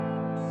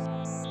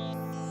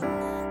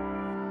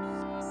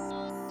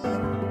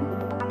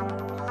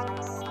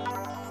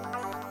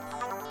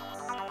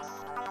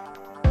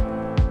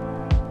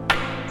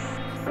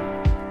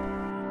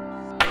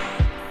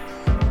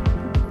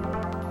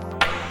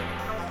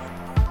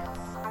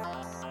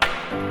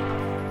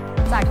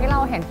จากที่เร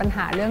าเห็นปัญห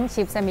าเรื่อง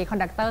ชิปเซมิคอน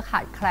ดักเตอร์ขา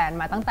ดแคลน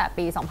มาตั้งแต่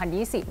ปี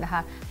 2020 นะค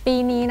ะปี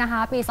นี้นะคะ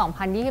ปี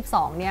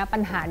 2022 เนี่ยปั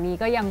ญหานี้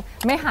ก็ยัง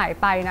ไม่หาย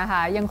ไปนะค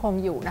ะยังคง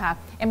อยู่นะคะ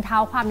เท้า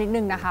ความนิด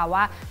นึงนะคะ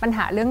ว่าปัญห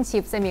าเรื่องชิ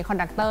ปเซมิคอน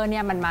ดักเตอร์เนี่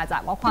ยมันมาจา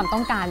กว่าความต้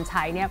องการใ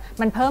ช้เนี่ย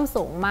มันเพิ่ม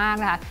สูงมาก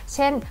นะคะเ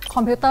ช่นค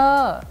อมพิวเตอ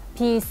ร์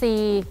PC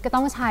ก็ต้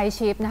องใช้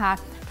ชิปนะคะ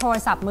โทร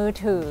ศัพท์มือ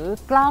ถือ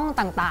กล้อง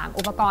ต่างๆ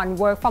อุปกรณ์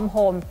work from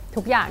home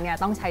ทุกอย่างเนี่ย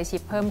ต้องใช้ชิ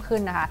ปเพิ่มขึ้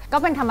นนะคะก็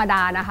เป็นธรรมด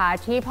านะคะ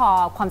ที่พอ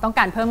ความต้องก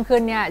ารเพิ่มขึ้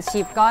นเนี่ย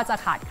ชิปก็จะ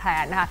ขาดแคล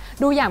นนะคะ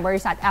ดูอย่างบ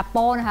ริษัท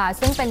Apple นะคะ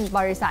ซึ่งเป็นบ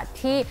ริษัท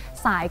ที่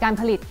สายการ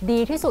ผลิตดี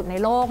ที่สุดใน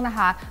โลกนะค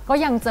ะก็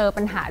ยังเจอ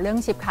ปัญหาเรื่อง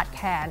ชิปขาดแค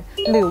ลน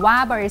หรือว่า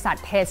บริษัท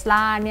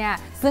Tesla เนี่ย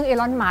ซึ่ง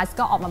Elon Musk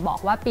ก็ออกมาบอก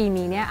ว่าปี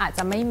นี้เนี่ยอาจจ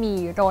ะไม่มี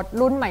รถ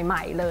รุ่นให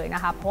ม่ๆเลยน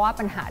ะคะเพราะว่า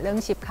ปัญหาเรื่อง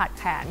ชิปขาด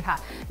แคลนค่ะ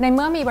ในเ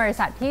มื่อมีบริ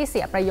ษัทที่เ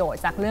สียประโยช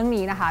น์จากเรื่อง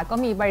นี้นะคะก็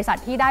มีบริษัท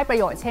ที่ได้ประ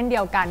โยชน์เช่นเดี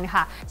ยวกัน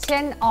ค่ะเช่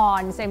น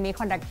ON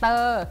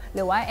Semiconductor ห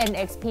รือว่า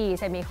NXP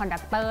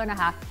Semiconductor นะ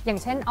คะอย่าง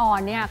เช่น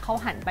ON เนี่ยเขา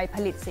หันไปผ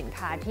ลิตสิน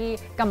ค้าที่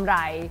กำไร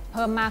เ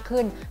พิ่มมาก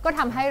ขึ้นก็ท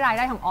ำให้รายไ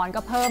ด้ของ ON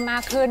ก็เพิ่มมา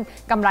กขึ้น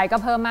กำไรก็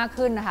เพิ่มมาก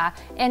ขึ้นนะคะ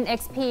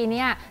NXP เ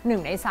นี่ย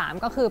1 ใน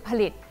 3ก็คือผ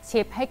ลิต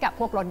ชิปให้กับ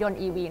พวกรถยนต์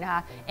EV นะค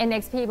ะ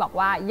NXP บอก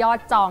ว่ายอด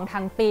จอง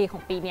ทั้งปีขอ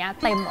งปีนี้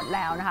เต็มหมดแ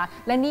ล้วนะคะ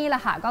และนี่แหล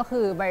ะค่ะก็คื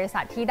อบริษั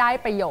ทที่ได้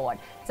ประโยชน์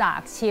จาก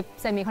ชิป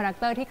เซมิคอนดัก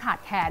เตอร์ที่ขาด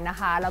แคลนนะ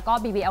คะแล้วก็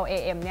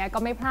BBLAM เนี่ยก็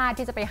ไม่พลาด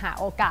ที่จะไปหา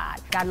โอกาส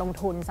การลง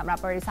ทุนสำหรับ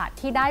บริษัท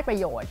ที่ได้ประ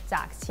โยชน์จ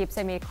ากชิปเซ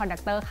มิคอนดั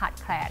กเตอร์ขาด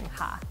แคลน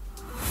ค่ะ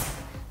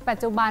ปัจ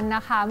จุบันน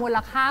ะคะมูล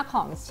ค่าข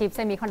องชิปเซ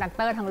มิคอนดักเ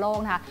ตอร์ทั้งโลก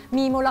นะคะ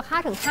มีมูลค่า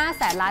ถึง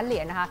 500,000 ล้านเหรี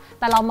ยญนะคะ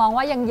แต่เรามอง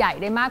ว่ายังใหญ่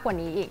ได้มากกว่า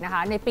นี้อีกนะค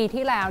ะในปี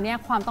ที่แล้วเนี่ย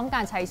ความต้องกา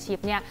รใช้ชิป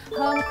เนี่ยเ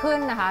พิ่มขึ้น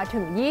นะคะถึ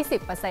ง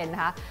 20% น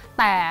ะคะ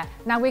แต่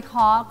นักวิเคร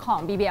าะห์ของ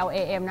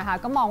BBLAM นะคะ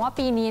ก็มองว่า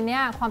ปีนี้เนี่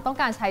ยความต้อง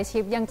การใช้ชิ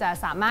ปยังจะ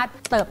สามารถ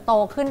เติบโต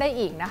ขึ้นได้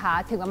อีกนะคะ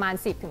ถึงประมาณ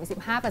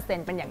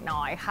 10-15% เป็นอย่าง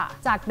น้อยค่ะ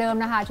จากเดิม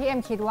นะคะที่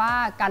คิดว่า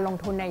การลง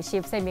ทุนในชิ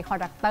ปเซมิคอน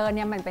ดักเตอร์เ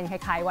นี่ยมันเป็นค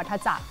ล้ายๆวัฏ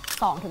จักร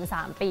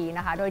 2-3 ปีน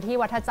ะคะโดยที่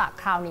วัฏจักร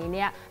คราวนี้เ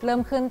นี่ยเริ่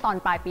มขึ้นตอน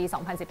ปลายปี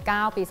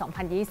 2019 ปี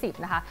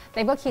 2020 นะคะแ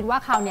ต่ก็คิดว่า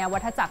คราวนี้วั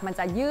ฏจักรมัน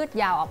จะยืด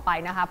ยาวออกไป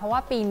นะคะเพราะว่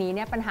าปีนี้เ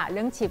นี่ยปัญหาเ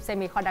รื่องชิปเซ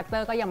มิคอนดักเตอ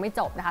ร์ก็ยังไม่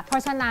จบนะคะเพรา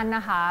ะฉะนั้นน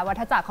ะคะวั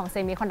ฏจักรของเซ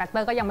มิคอนดักเตอ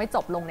ร์ก็ยังไม่จ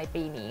บลงใน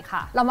ปีนี้ค่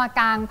ะเรามา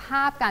กางภ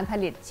าพการผ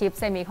ลิตชิป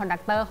เซมิคอนดั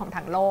กเตอร์ของ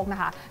ทั้งโลกนะ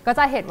คะก็จ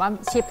ะเห็นว่า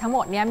ชิปทั้งหม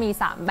ดเนี่ยมี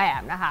3แบ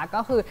บนะคะ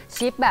ก็คือ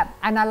ชิปแบบ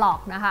อนาล็อก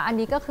นะคะอัน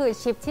นี้ก็คือ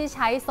ชิปที่ใ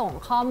ช้ส่ง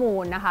ข้อมู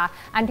ลนะคะ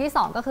อันที่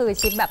2ก็คือ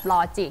ชิปแบบล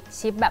อจิก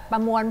ชิปแบบปร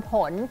ะมวลผ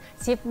ล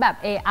ชิปแบบ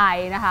AI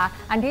นะคะ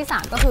อันที่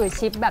3ก็คือ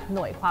ชิปแบบห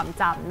น่วยความ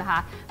จำนะคะ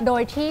โด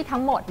ยที่ทั้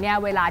งหมดเนี่ย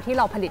เวลาที่เ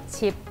ราผลิต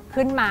ชิป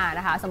ขึ้นมา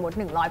นะคะสมมติ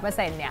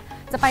 100% เนี่ย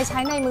จะไปใช้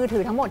ในมือถื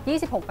อทั้งหมด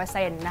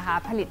 26% นะคะ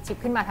ผลิตชิป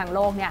ขึ้นมาทั้งโล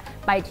กเนี่ย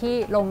ไปที่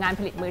โรงงาน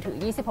ผลิตมือถือ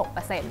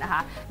 26% นะค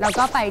ะแล้ว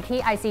ก็ไปที่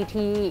ICT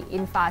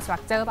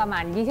Infrastructure ประมา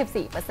ณ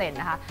 24%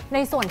 นะคะใน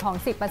ส่วนของ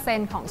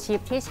 10% ของชิป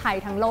ที่ใช้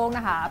ทั้งโลกน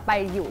ะคะไป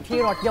อยู่ที่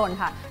รถยนต์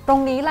ค่ะตรง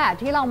นี้แหละ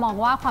ที่เรามอง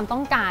ว่าความต้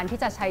องการที่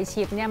จะใช้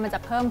ชิปเนี่ยมันจะ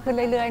เพิ่มขึ้น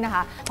เรื่อยๆนะค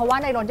ะเพราะว่า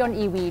ในรถยนต์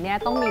EV เนี่ย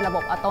ต้องมีระบ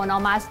บ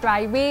Autonomous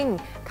Driving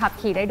ขับ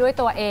ขี่ได้ด้วย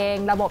ตัวเอง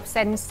ระบบเ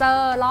ซ็นเซอ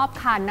ร์รอบ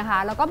คันนะคะ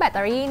แล้วก็แบตเต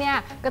อรี่เนี่ย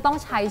ก็ต้อ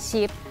งใช้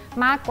ชิป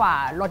มากกว่า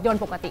รถยน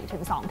ต์ปกติถึ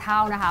ง2 เท่า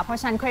นะคะเพราะ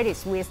ฉะนั้น Credit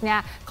Suisse เนี่ย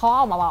เขาอ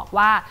อกมาบอก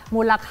ว่า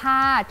มูลค่า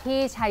ที่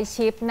ใช้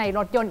ชิปในร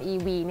ถยนต์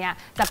EV เนี่ย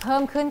จะเพิ่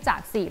มขึ้นจาก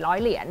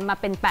$400มา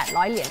เป็น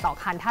$800ต่อ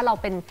คันถ้าเรา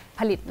เป็น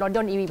ผลิตรถย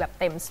นต์ EV แบบ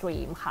เต็มสตรี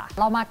มค่ะ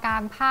เรามากา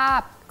งภา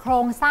พโคร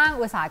งสร้าง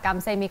อุตสาหกรรม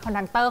เซมิคอน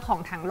ดักเตอร์ของ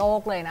ทั้งโล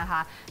กเลยนะค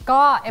ะ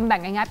ก็แบ่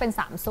งง่ายๆเป็น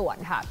3ส่วน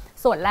ค่ะ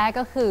ส่วนแรก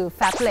ก็คือ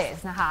Fabless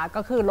นะคะ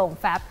ก็คือโรง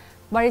แฟบ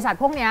บริษัท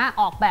พวกนี้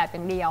ออกแบบอย่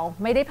างเดียว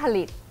ไม่ได้ผ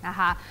ลิตนะค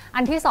ะอั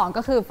นที่2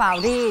ก็คือ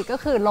Foundry ก็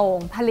คือโรง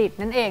ผลิต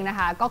นั่นเองนะ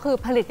คะก็คือ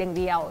ผลิตอย่าง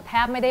เดียวแท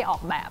บไม่ได้ออ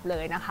กแบบเล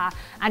ยนะคะ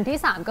อันที่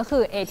3ก็คื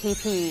อ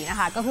ATP นะ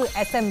คะก็คือ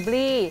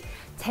Assembly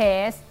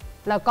Test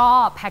แล้วก็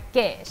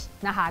Package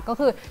นะคะก็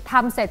คือท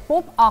ำเสร็จ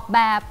ปุ๊บออกแบ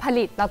บผ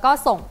ลิตแล้วก็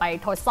ส่งไป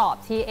ทดสอบ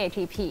ที่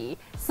ATP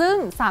ซึ่ง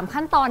3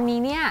ขั้นตอนนี้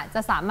เนี่ยจ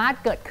ะสามารถ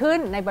เกิดขึ้น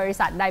ในบริ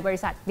ษัทใดบริ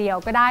ษัทเดียว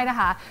ก็ได้นะ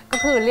คะก็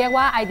คือเรียก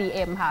ว่า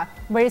IDM ค่ะ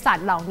บริษัท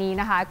เหล่านี้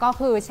นะคะก็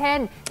คือเช่น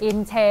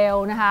Intel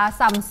นะคะ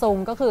Samsung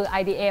ก็คือ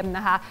IDM น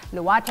ะคะห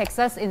รือว่า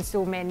Texas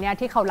Instruments เนี่ย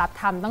ที่เขารับ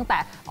ทำตั้งแต่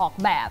ออก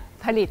แบบ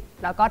ผลิต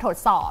แล้วก็ทด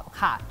สอบ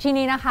ค่ะที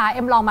นี้นะคะ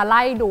ลองมาไ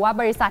ล่ดูว่า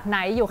บริษัทไหน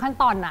อยู่ขั้น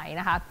ตอนไหน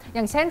นะคะอ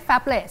ย่างเช่น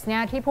Fabless เนี่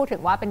ยที่พูดถึ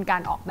งว่าเป็นกา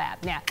รออกแบบ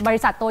เนี่ยบริ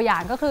ษัทตัวอย่า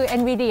งก็คือ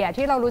NVIDIA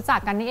ที่เรารู้จั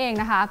กกันนี่เอง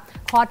นะคะ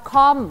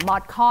Qualcomm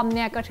Broadcom เ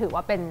นี่ยก็ถือ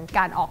ว่าเป็นก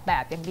ารออกแบ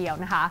บอย่างเดียว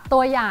นะคะตั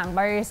วอย่าง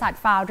บริษัท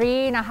Foundry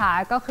นะคะ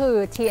ก็คือ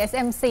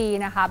TSMC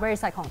นะคะบริ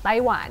ษัทของไต้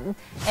หวัน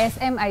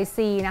SMIC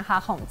นะคะ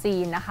ของจี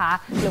นนะคะ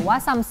หรือว่า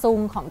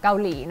Samsung ของเกา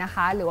หลีนะค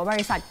ะหรือว่าบ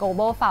ริษัท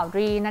Global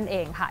Foundry นั่นเอ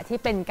งค่ะที่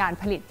เป็นการ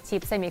ผลิตชิ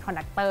ปเซมิคอน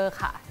ดักเตอร์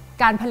ค่ะ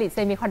การผลิตเซ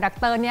มิคอนดัก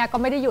เตอร์เนี่ยก็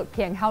ไม่ได้หยุดเ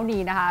พียงเท่า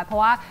นี้นะคะเพรา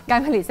ะว่ากา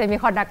รผลิตเซมิ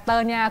คอนดักเตอ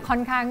ร์เนี่ยค่อ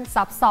นข้าง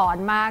ซับซ้อน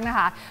มากนะค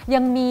ะยั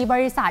งมีบ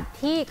ริษัท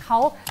ที่เขา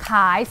ข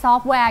ายซอฟ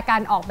ต์แวร์กา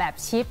รออกแบบ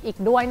ชิปอีก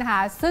ด้วยนะค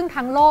ะซึ่ง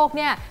ทั้งโลกเ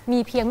นี่ยมี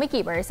เพียงไม่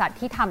กี่บริษัท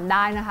ที่ทำไ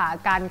ด้นะคะ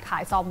การขา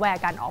ยซอฟต์แว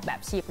ร์การออกแบบ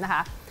ชิปนะค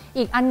ะ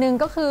อีกอันนึง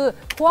ก็คือ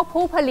พวก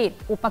ผู้ผลิต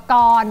อุปก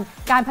รณ์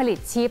การผลิต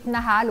ชิปน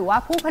ะคะหรือว่า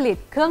ผู้ผลิต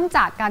เครื่อง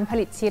จักรการผ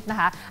ลิตชิปนะ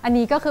คะอัน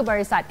นี้ก็คือบ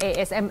ริษัท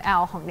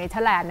ASML ของเนเธ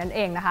อร์แลนด์นั่นเอ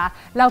งนะคะ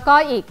แล้วก็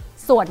อีก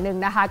ส่วนหนึ่ง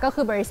นะคะก็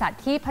คือบริษัท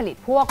ที่ผลิต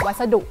พวกวั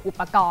สดุอุ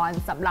ปกรณ์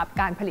สำหรับ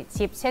การผลิต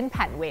ชิปเช่นแ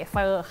ผ่นเวเฟ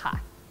อร์ค่ะ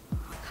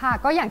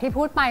ก็อย่างที่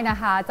พูดไปนะ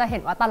คะจะเห็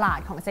นว่าตลาด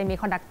ของเซมิ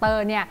คอนดักเตอ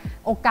ร์เนี่ย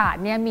โอกาส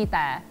เนี่ยมีแ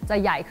ต่จะ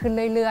ใหญ่ขึ้น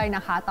เรื่อยๆน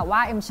ะคะแต่ว่า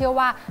เอ็มเชื่อ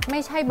ว่าไม่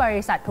ใช่บ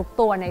ริษัททุก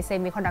ตัวในเซ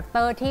มิคอนดักเต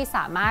อร์ที่ส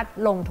ามารถ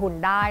ลงทุน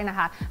ได้นะค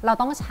ะเรา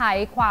ต้องใช้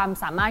ความ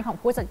สามารถของ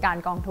ผู้จัดการ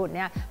กองทุนเ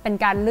นี่ยเป็น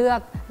การเลือก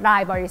รา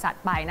ยบริษัท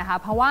ไปนะคะ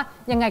เพราะว่า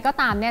ยังไงก็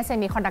ตามเนี่ยเซ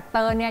มิคอนดักเต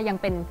อร์เนี่ยยัง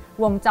เป็น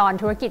วงจร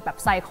ธุรกิจแบบ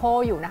ไซเคิล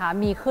อยู่นะคะ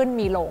มีขึ้น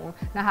มีลง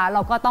นะคะเร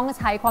าก็ต้อง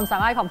ใช้ความสา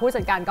มารถของผู้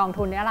จัดการกอง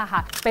ทุนเนี่ยแหละค่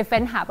ะไปเฟ้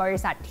นหาบริ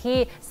ษัทที่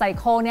ไซ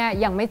เคิลเนี่ย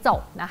ยังไม่จ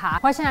บนะคะ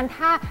เพราะฉะนั้น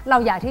ถ้าเรา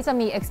อยากที่จะ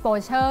มี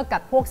exposure กั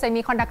บพวกเซ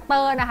มิคอนดักเตอ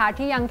ร์นะคะ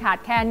ที่ยังขาด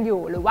แคลนอ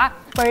ยู่หรือว่า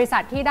บริษั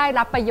ทที่ได้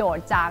รับประโยช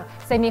น์จาก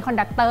เซมิคอน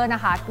ดักเตอร์น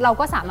ะคะเรา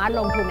ก็สามารถ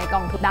ลงทุนในก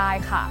องทุนได้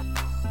ค่ะ